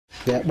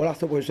Yeah, well, I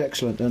thought it was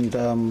excellent,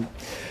 and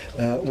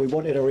we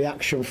wanted a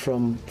reaction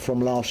from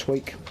last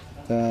week.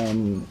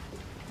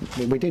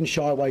 We didn't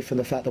shy away from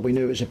the fact that we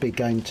knew it was a big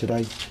game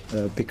today,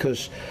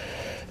 because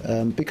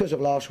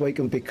of last week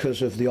and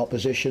because of the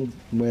opposition,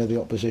 where the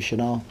opposition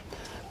are.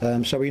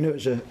 So we knew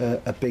it was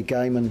a big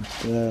game, and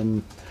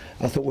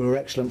I thought we were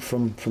excellent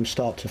from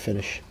start to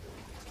finish.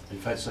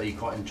 You've fair to say you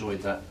quite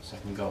enjoyed that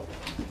second goal.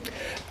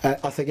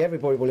 I think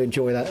everybody will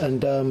enjoy that,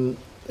 and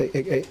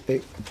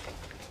it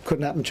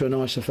couldn't happen to a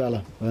nicer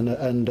fella,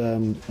 and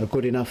a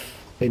good enough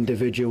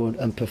individual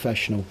and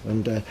professional,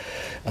 and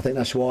I think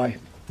that's why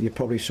you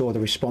probably saw the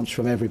response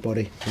from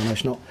everybody. You know,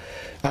 it's not,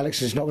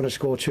 Alex is not going to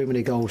score too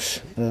many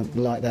goals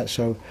like that.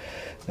 So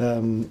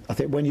I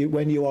think when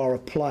you are a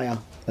player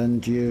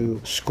and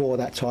you score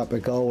that type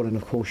of goal, and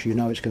of course you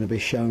know it's going to be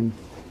shown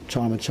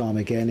time and time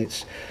again,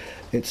 it's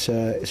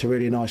a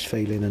really nice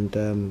feeling, and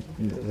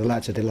the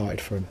lads are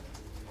delighted for him.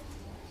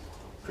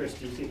 Chris,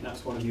 do you think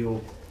that's one of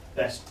your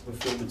best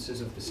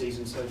performances of the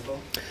season so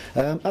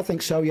far? I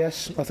think so,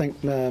 yes. I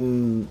think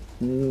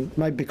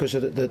maybe because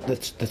of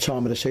the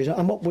time of the season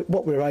and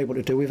what we were able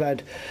to do. We've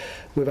had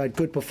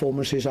good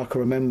performances. I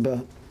can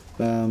remember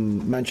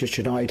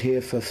Manchester United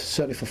here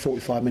certainly for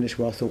 45 minutes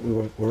where I thought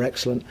we were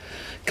excellent.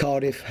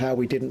 Cardiff, how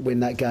we didn't win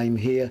that game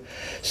here.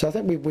 So I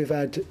think we've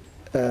had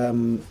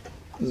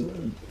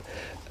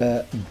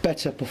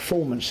better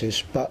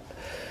performances, but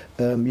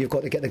you've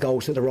got to get the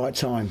goals at the right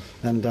time,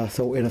 and I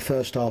thought in the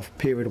first half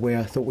period where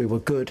I thought we were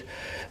good,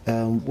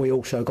 we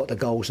also got the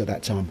goals at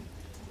that time.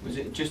 Was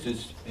it just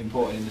as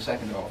important in the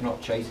second half,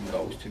 not chasing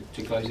goals,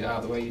 to close it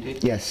out the way you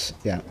did? Yes,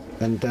 yeah,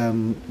 and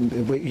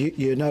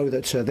you know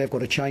that they've got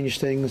to change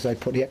things. They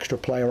put the extra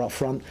player up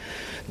front.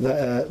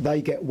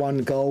 They get one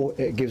goal,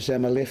 it gives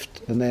them a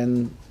lift, and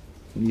then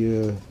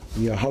you're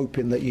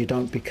hoping that you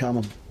don't become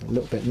a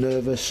little bit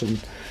nervous, and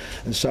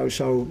so.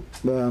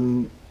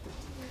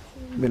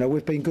 You know,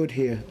 we've been good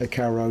here at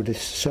Carrow Road,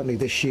 certainly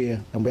this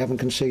year, and we haven't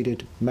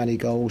conceded many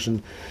goals,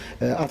 and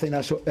I think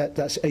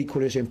that's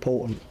equally as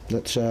important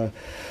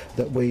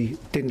that we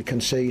didn't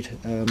concede.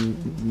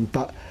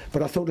 But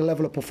I thought the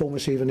level of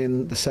performance even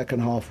in the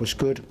second half was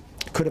good.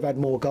 Could have had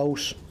more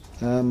goals,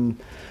 but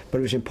it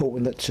was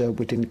important that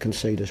we didn't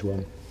concede as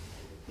well.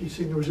 You've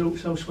seen the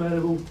results elsewhere,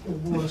 they've all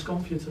more or less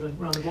gone for you today,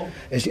 round the bottom.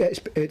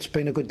 It's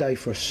been a good day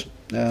for us,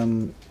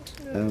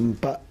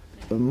 but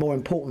more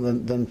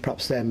important than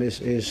perhaps them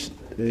is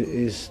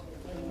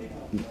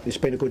it's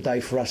been a good day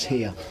for us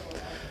here,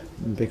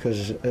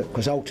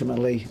 because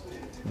ultimately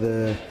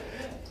the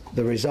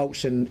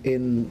results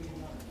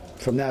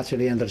from now to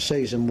the end of the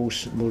season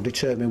will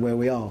determine where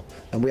we are,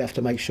 and we have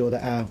to make sure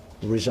that our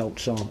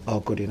results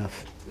are good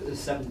enough. The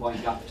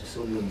 7-point gap to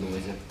Sunderland though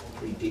is a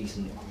pretty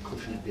decent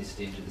cushion at this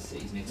stage of the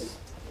season. It's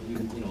you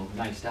know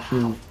nice to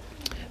have.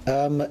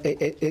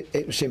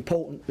 It's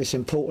important. It's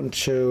important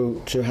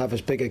to have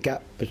as big a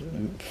gap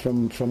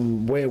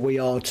from where we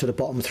are to the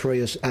bottom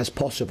three as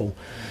possible.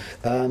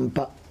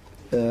 But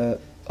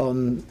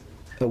on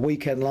a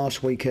weekend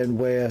last weekend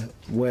where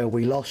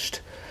we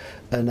lost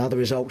and other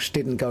results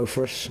didn't go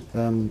for us,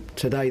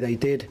 today they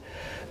did.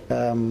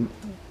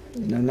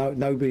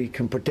 Nobody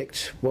can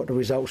predict what the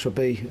results will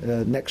be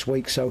next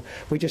week, so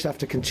we just have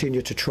to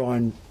continue to try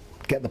and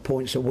get the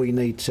points that we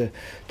need to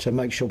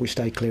make sure we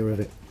stay clear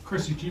of it.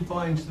 Chris, do you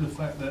buy into the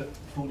fact that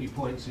 40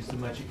 points is the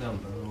magic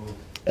number?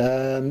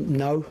 Or?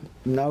 No.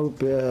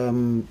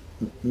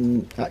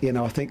 You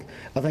know, I think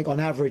on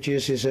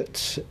averages is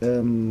it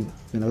you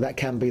know, that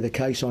can be the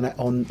case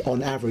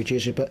on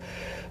averages, but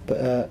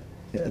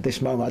at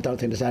this moment I don't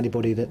think there's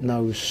anybody that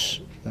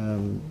knows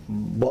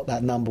what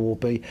that number will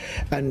be,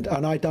 and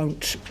I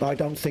don't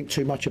think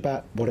too much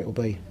about what it will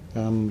be.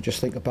 Just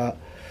think about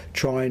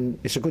trying.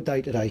 It's a good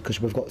day today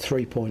because we've got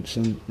 3 points,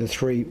 and they're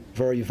 3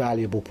 very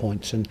valuable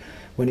points, and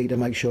we need to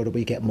make sure that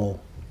we get more.